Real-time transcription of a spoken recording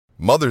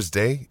Mother's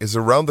Day is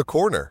around the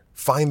corner.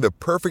 Find the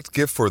perfect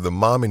gift for the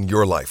mom in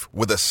your life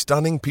with a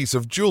stunning piece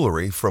of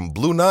jewelry from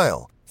Blue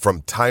Nile.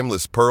 From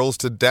timeless pearls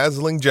to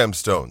dazzling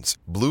gemstones,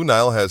 Blue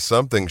Nile has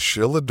something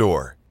she'll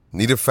adore.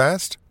 Need it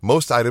fast?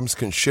 Most items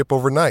can ship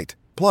overnight.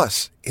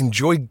 Plus,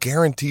 enjoy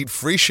guaranteed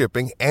free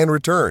shipping and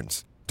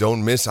returns.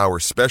 Don't miss our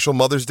special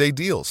Mother's Day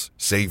deals.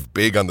 Save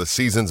big on the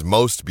season's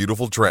most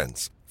beautiful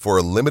trends. For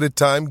a limited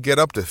time, get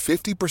up to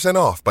 50%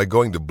 off by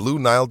going to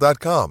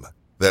BlueNile.com.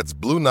 That's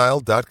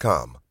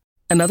BlueNile.com.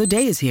 Another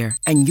day is here,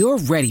 and you're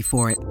ready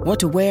for it. What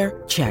to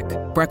wear? Check.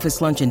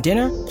 Breakfast, lunch, and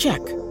dinner? Check.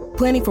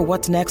 Planning for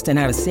what's next and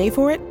how to save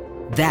for it?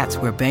 That's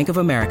where Bank of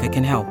America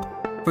can help.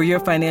 For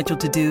your financial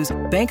to-dos,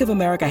 Bank of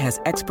America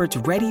has experts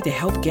ready to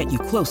help get you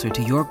closer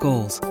to your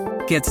goals.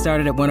 Get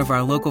started at one of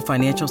our local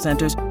financial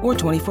centers or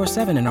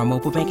 24/7 in our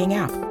mobile banking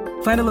app.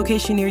 Find a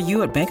location near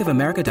you at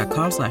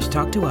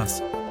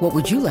bankofamerica.com/talktous. What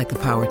would you like the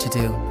power to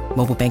do?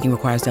 Mobile banking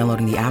requires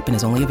downloading the app and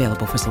is only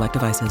available for select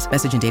devices.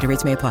 Message and data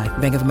rates may apply.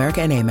 Bank of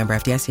America N.A., member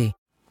FDIC.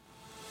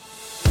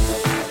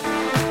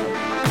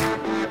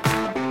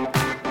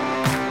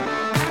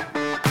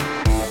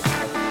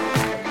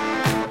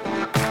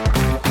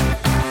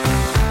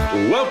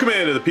 Welcome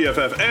into the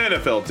PFF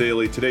NFL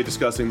Daily. Today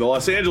discussing the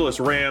Los Angeles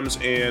Rams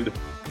and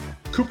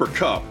Cooper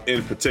Kupp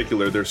in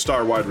particular, their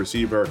star wide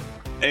receiver,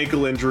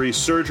 ankle injury,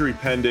 surgery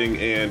pending,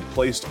 and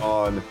placed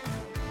on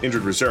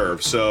injured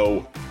reserve.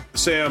 So,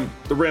 Sam,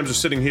 the Rams are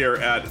sitting here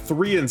at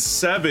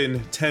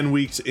 3-7, 10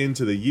 weeks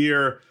into the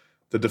year.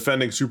 The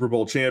defending Super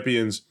Bowl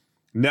champions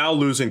now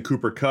losing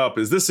Cooper Kupp.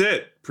 Is this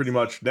it pretty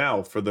much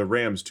now for the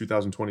Rams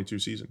 2022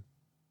 season?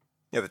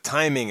 Yeah, the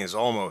timing is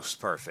almost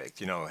perfect,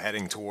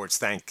 heading towards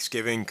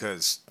Thanksgiving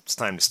because it's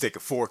time to stick a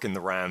fork in the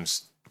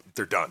Rams.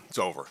 They're done. It's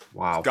over.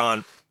 Wow. It's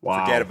gone.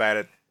 Wow. Forget about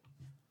it.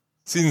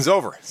 Season's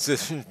over. It's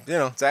just,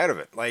 it's out of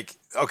it.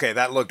 Okay,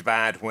 that looked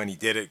bad when he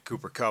did it,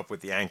 Cooper Kupp, with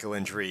the ankle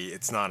injury.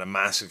 It's not a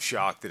massive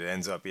shock that it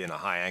ends up being a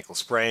high ankle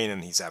sprain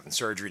and he's having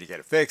surgery to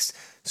get it fixed.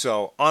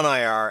 So on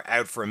IR,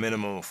 out for a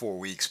minimum of 4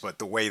 weeks, but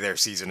the way their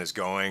season is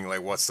going,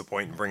 what's the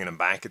point in bringing him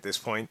back at this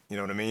point? You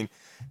know what I mean?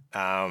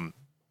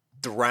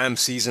 The Rams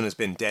season has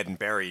been dead and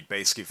buried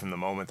basically from the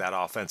moment that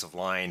offensive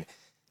line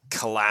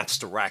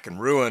collapsed to rack and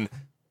ruin.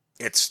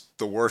 It's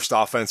the worst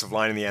offensive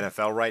line in the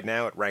NFL right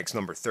now. It ranks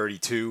number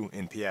 32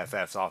 in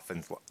PFF's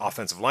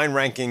offensive line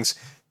rankings.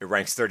 It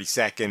ranks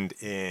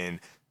 32nd in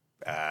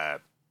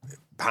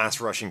pass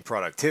rushing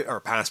productivity or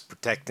pass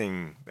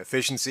protecting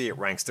efficiency. It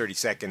ranks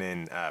 32nd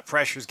in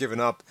pressures given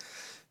up.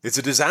 It's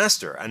a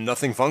disaster, and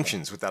nothing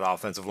functions with that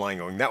offensive line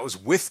going. That was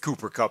with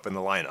Cooper Kupp in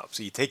the lineup.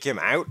 So you take him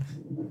out,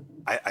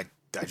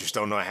 I just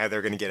don't know how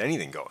they're going to get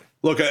anything going.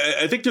 Look,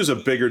 I think there's a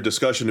bigger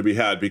discussion to be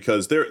had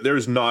because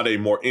there's not a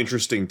more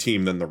interesting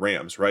team than the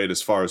Rams, right?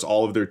 As far as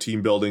all of their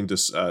team building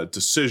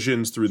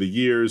decisions through the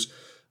years,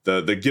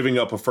 the giving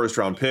up of first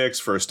round picks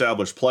for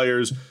established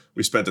players.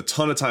 We spent a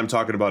ton of time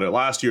talking about it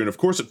last year, and of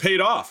course it paid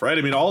off, right?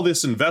 I mean, all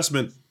this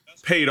investment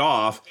paid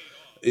off,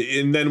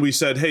 and then we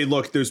said, hey,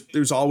 look,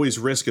 there's always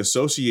risk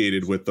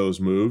associated with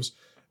those moves,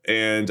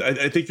 and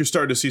I think you're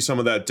starting to see some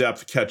of that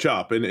depth catch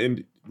up.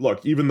 And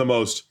look, even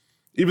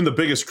the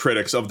biggest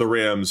critics of the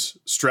Rams'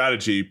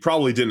 strategy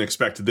probably didn't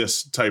expect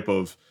this type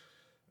of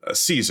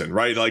season,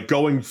 right?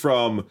 Going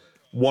from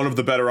one of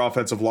the better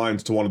offensive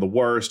lines to one of the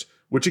worst,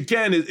 which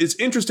again is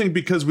interesting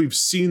because we've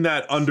seen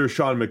that under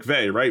Sean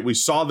McVay, right? We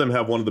saw them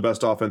have one of the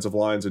best offensive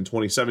lines in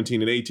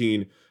 2017 and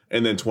 18,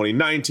 and then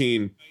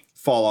 2019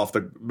 fall off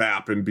the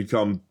map and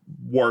become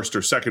worst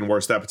or second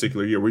worst that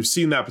particular year. We've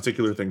seen that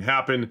particular thing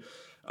happen,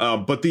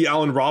 but the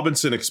Allen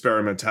Robinson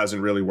experiment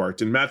hasn't really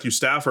worked, and Matthew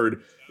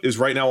Stafford is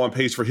right now on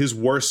pace for his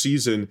worst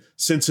season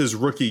since his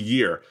rookie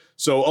year.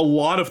 So a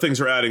lot of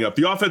things are adding up.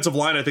 The offensive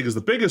line, I think, is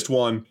the biggest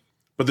one,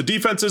 but the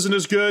defense isn't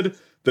as good.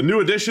 The new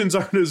additions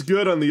aren't as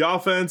good on the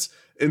offense,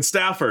 and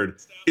Stafford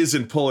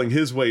isn't pulling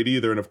his weight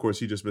either. And of course,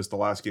 he just missed the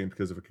last game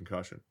because of a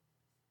concussion.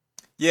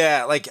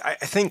 Yeah, I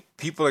think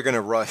people are going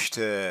to rush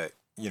to,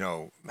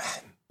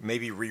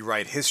 maybe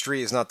rewrite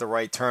history is not the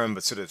right term,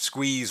 but sort of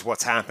squeeze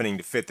what's happening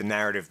to fit the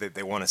narrative that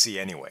they want to see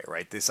anyway,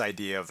 right? This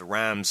idea of the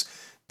Rams,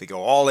 they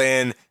go all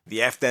in,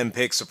 the F them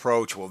picks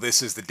approach. Well,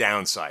 this is the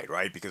downside,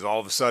 right? Because all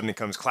of a sudden it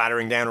comes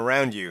clattering down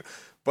around you.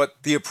 But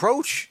the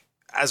approach,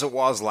 as it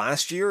was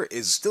last year,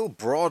 is still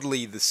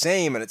broadly the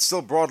same, and it's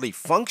still broadly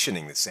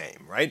functioning the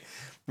same, right?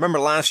 Remember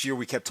last year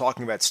we kept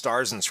talking about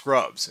stars and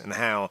scrubs and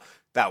how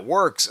that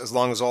works as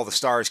long as all the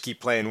stars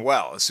keep playing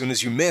well. As soon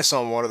as you miss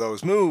on one of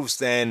those moves,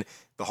 then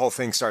the whole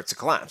thing starts to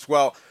collapse.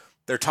 Well,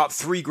 their top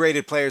 3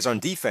 graded players on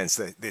defense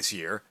this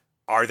year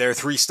are their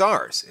 3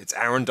 stars. It's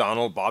Aaron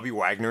Donald, Bobby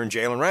Wagner, and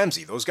Jalen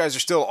Ramsey. Those guys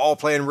are still all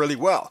playing really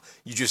well.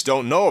 You just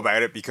don't know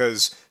about it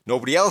because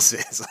nobody else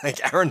is.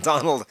 Aaron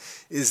Donald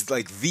is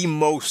the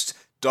most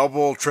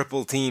double,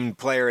 triple teamed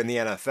player in the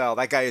NFL.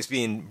 That guy is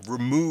being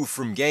removed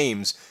from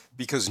games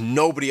because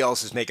nobody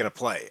else is making a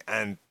play.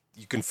 And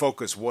you can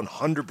focus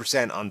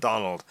 100% on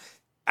Donald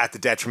at the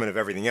detriment of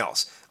everything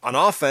else. On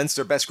offense,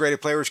 their best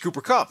graded player is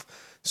Cooper Kupp.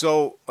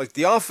 So,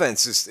 the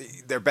offense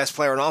is, their best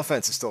player on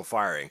offense is still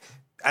firing.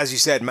 as you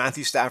said,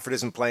 Matthew Stafford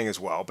isn't playing as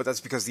well, but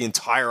that's because the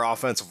entire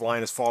offensive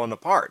line has fallen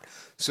apart.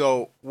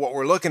 So what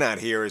we're looking at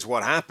here is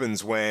what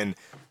happens when,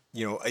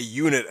 a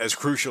unit as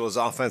crucial as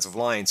offensive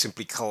line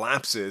simply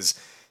collapses.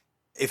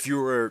 If you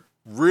were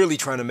really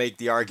trying to make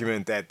the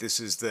argument that this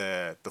is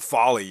the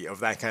folly of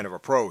that kind of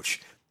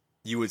approach,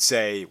 you would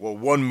say, well,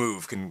 one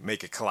move can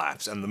make it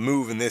collapse. And the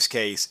move in this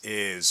case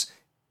is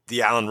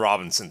the Allen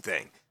Robinson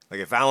thing. Like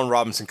if Allen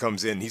Robinson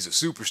comes in, he's a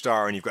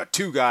superstar, and you've got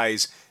two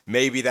guys,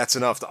 maybe that's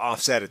enough to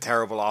offset a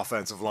terrible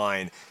offensive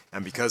line.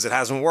 And because it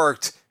hasn't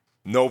worked,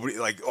 nobody,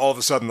 like all of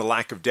a sudden the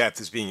lack of depth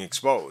is being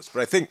exposed.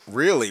 But I think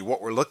really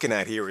what we're looking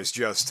at here is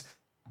just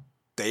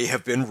they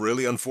have been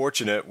really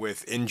unfortunate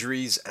with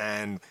injuries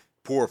and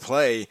poor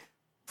play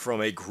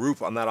from a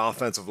group on that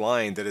offensive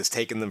line that has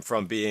taken them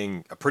from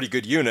being a pretty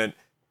good unit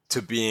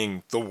to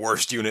being the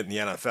worst unit in the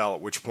NFL,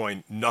 at which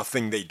point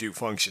nothing they do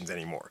functions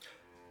anymore.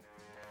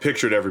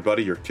 Picture it,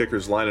 everybody. Your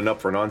kicker's lining up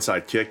for an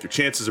onside kick. Your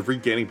chances of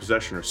regaining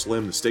possession are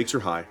slim. The stakes are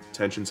high.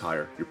 Tension's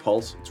higher. Your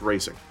pulse, it's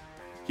racing.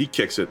 He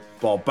kicks it.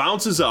 Ball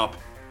bounces up.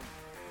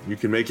 You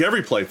can make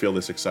every play feel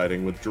this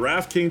exciting with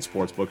DraftKings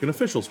Sportsbook, an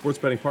official sports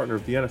betting partner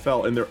of the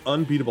NFL, and their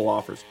unbeatable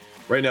offers.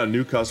 Right now,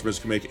 new customers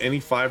can make any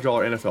 $5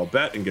 NFL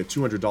bet and get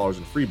 $200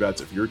 in free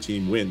bets if your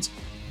team wins.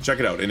 Check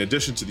it out. In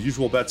addition to the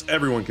usual bets,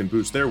 everyone can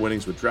boost their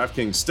winnings with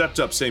DraftKings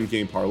stepped-up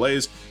same-game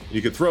parlays, and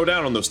you can throw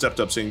down on those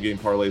stepped-up same-game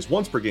parlays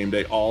once per game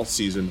day all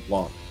season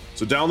long.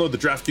 So download the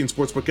DraftKings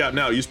Sportsbook app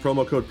now. Use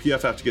promo code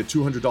PFF to get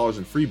 $200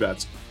 in free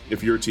bets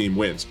if your team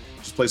wins.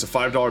 Just place a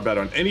 $5 bet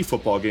on any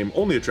football game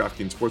only at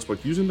DraftKings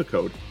Sportsbook using the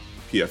code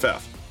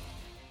PFF.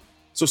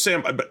 So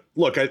Sam,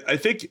 look, I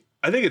think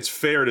it's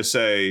fair to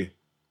say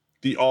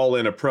the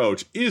all-in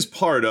approach is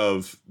part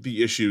of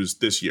the issues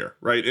this year,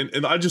 right?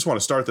 And I just want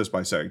to start this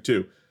by saying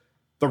too,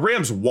 the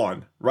Rams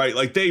won, right?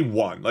 Like they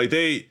won. Like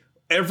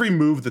every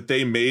move that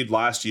they made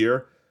last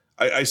year,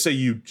 I say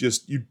you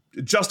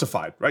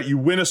justified, right? You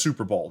win a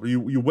Super Bowl.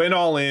 You went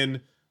all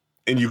in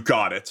and you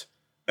got it.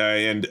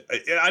 And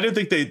I didn't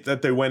think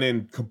that they went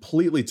in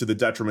completely to the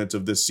detriment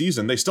of this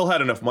season. They still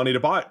had enough money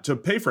to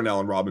pay for an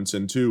Allen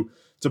Robinson, to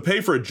pay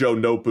for a Joe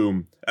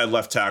Noteboom at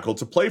left tackle,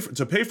 to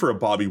pay for a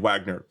Bobby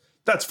Wagner.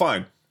 That's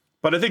fine.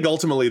 But I think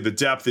ultimately the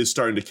depth is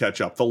starting to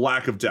catch up. The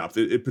lack of depth,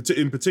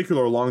 in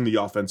particular along the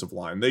offensive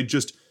line,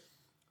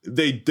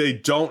 they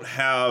don't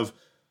have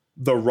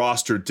the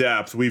roster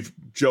depth. We've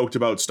joked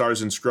about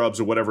stars and scrubs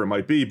or whatever it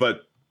might be,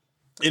 but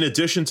in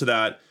addition to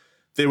that,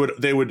 they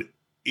would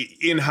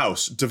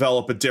in-house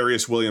develop a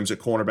Darius Williams at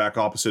cornerback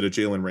opposite of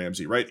Jalen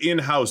Ramsey, right?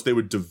 In-house, they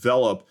would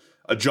develop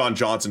a John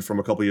Johnson from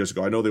a couple years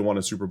ago. I know they won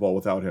a Super Bowl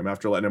without him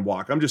after letting him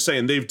walk. I'm just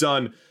saying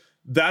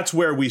that's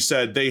where we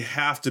said they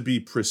have to be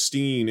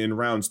pristine in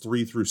rounds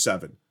 3 through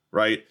 7,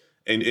 right?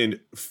 And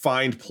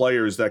find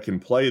players that can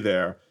play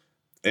there.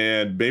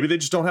 And maybe they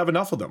just don't have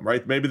enough of them,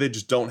 right? Maybe they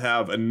just don't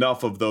have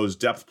enough of those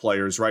depth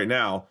players right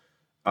now.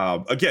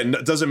 Again,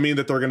 it doesn't mean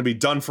that they're going to be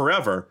done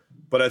forever,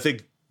 but I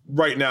think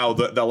right now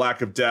the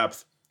lack of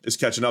depth is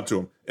catching up to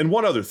them. And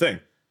one other thing,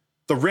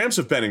 the Rams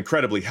have been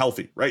incredibly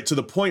healthy, right? To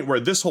the point where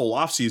this whole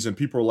offseason,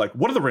 people are like,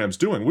 what are the Rams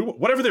doing?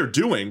 Whatever they're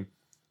doing,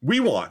 we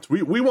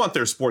want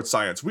their sports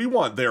science. We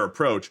want their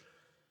approach.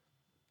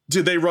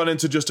 Did they run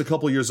into just a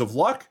couple years of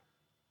luck?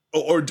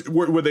 Or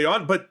were they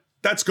on? But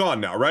that's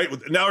gone now, right?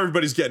 Now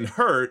everybody's getting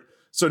hurt.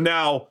 So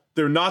now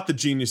they're not the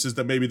geniuses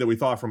that we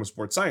thought from a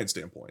sports science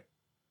standpoint.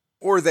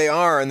 Or they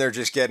are, and they're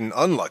just getting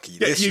unlucky.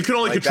 Yeah, you can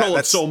only control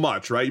it so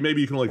much, right?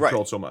 Maybe you can only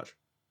control it so much.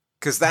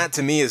 Because that,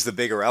 to me, is the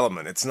bigger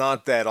element. It's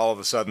not that all of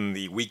a sudden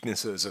the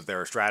weaknesses of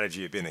their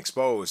strategy have been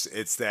exposed.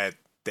 It's that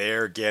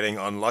they're getting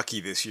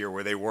unlucky this year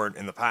where they weren't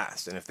in the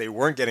past. And if they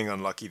weren't getting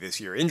unlucky this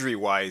year,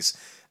 injury-wise,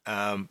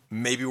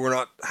 maybe we're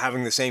not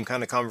having the same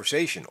kind of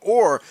conversation.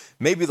 Or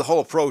maybe the whole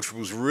approach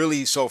was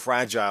really so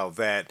fragile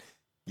that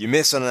you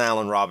miss on an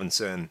Allen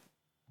Robinson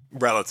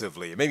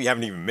relatively. Maybe you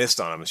haven't even missed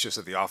on him. It's just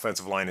that the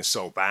offensive line is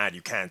so bad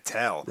you can't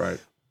tell. Right.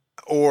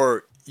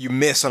 Or you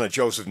miss on a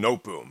Joseph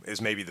Noteboom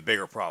is maybe the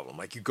bigger problem.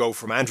 Like you go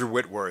from Andrew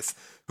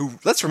Whitworth, who,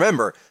 let's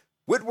remember,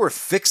 Whitworth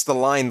fixed the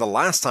line the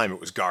last time it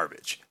was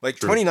garbage. Like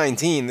True.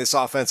 2019, this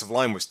offensive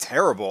line was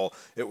terrible.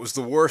 It was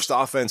the worst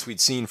offense we'd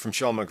seen from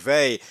Sean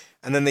McVay.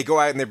 And then they go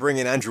out and they bring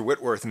in Andrew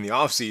Whitworth in the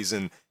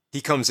offseason.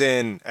 He comes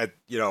in at,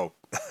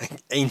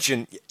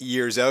 ancient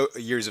years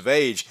of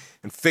age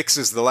and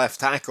fixes the left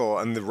tackle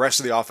and the rest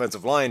of the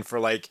offensive line for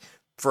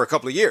a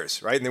couple of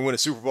years, right? And they win a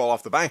Super Bowl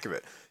off the back of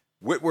it.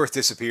 Whitworth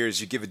disappears.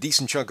 You give a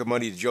decent chunk of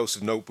money to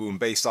Joseph Noteboom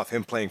based off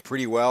him playing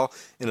pretty well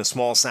in a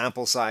small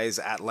sample size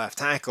at left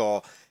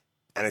tackle,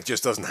 and it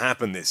just doesn't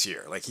happen this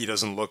year. Like, he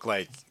doesn't look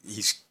like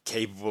he's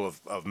capable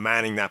of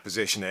manning that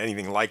position at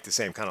anything like the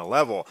same kind of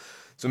level.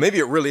 So maybe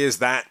it really is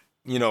that,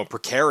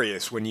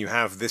 precarious when you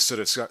have this sort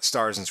of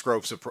stars and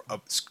scrubs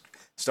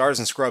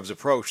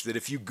approach, that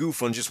if you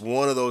goof on just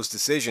one of those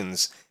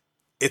decisions,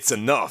 it's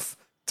enough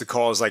to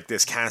cause like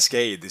this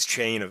cascade, this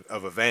chain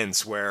of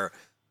events where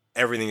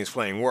everything is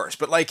playing worse.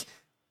 But like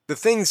the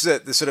things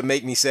that sort of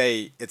make me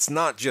say it's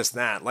not just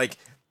that, like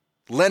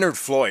Leonard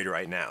Floyd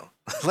right now.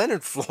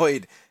 Leonard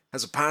Floyd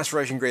has a pass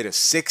rushing grade of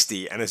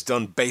 60 and has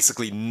done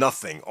basically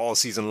nothing all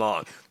season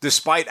long,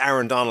 despite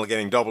Aaron Donald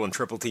getting double and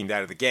triple teamed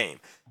out of the game.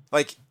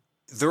 Like,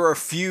 there are a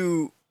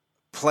few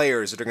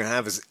players that are going to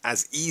have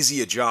as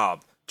easy a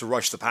job to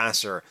rush the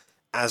passer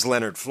as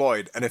Leonard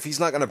Floyd, and if he's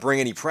not going to bring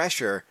any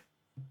pressure,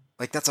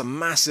 like, that's a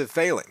massive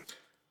failing.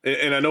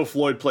 And I know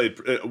Floyd played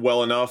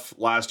well enough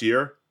last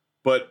year,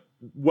 but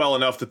well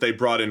enough that they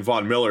brought in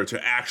Von Miller to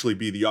actually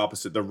be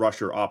the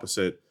rusher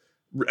opposite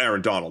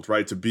Aaron Donald,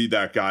 right? To be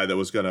that guy that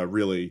was going to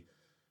really,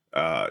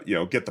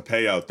 get the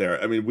payout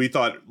there. I mean, we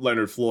thought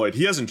Leonard Floyd,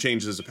 he hasn't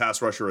changed as a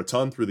pass rusher a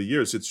ton through the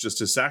years. It's just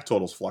his sack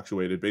totals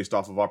fluctuated based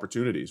off of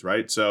opportunities,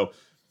 right? So,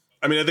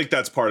 I mean, I think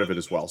that's part of it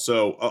as well.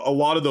 So a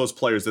lot of those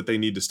players that they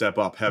need to step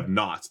up have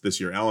not this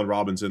year. Allen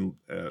Robinson,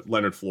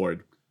 Leonard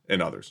Floyd,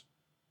 and others.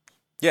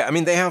 Yeah, I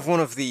mean, they have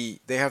the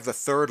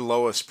third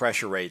lowest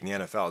pressure rate in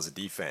the NFL as a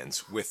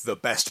defense, with the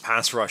best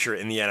pass rusher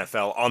in the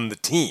NFL on the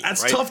team.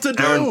 That's right? tough to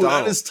do.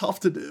 That is tough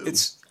to do.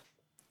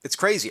 It's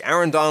crazy.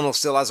 Aaron Donald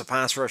still has a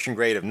pass rushing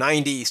grade of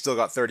 90. He's still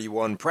got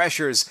 31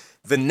 pressures.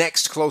 The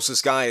next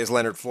closest guy is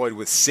Leonard Floyd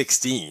with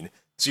 16.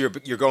 So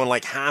you're going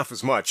like half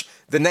as much.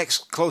 The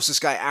next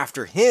closest guy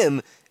after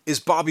him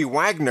is Bobby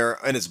Wagner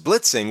and his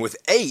blitzing with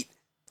 8.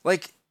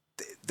 Like,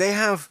 they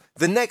have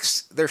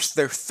their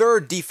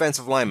third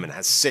defensive lineman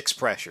has 6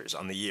 pressures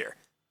on the year.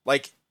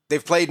 Like,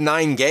 they've played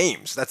 9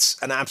 games.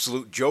 That's an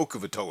absolute joke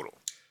of a total.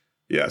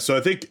 Yeah, so I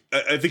think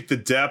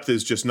the depth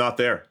is just not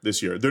there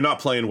this year. They're not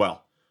playing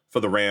well for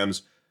the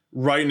Rams.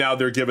 Right now,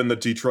 they're giving the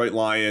Detroit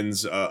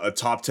Lions a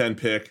top 10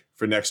 pick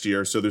for next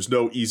year, so there's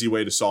no easy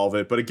way to solve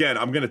it. But again,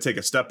 I'm going to take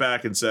a step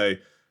back and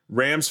say,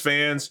 Rams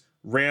fans,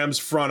 Rams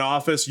front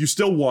office, you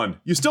still won.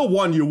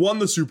 You won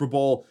the Super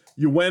Bowl.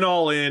 You went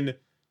all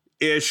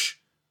in-ish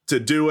to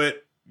do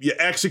it. You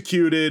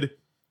executed.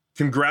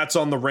 Congrats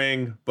on the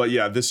ring. But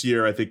yeah, this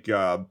year, I think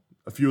a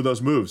few of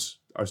those moves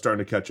are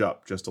starting to catch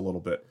up just a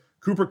little bit.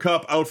 Cooper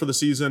Kupp out for the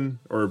season,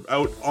 or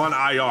out on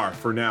IR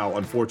for now,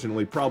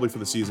 unfortunately, probably for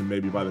the season,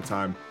 maybe by the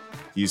time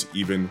he's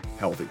even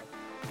healthy.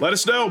 Let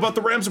us know about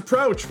the Rams'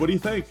 approach. What do you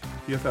think?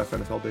 PFF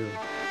NFL Daily.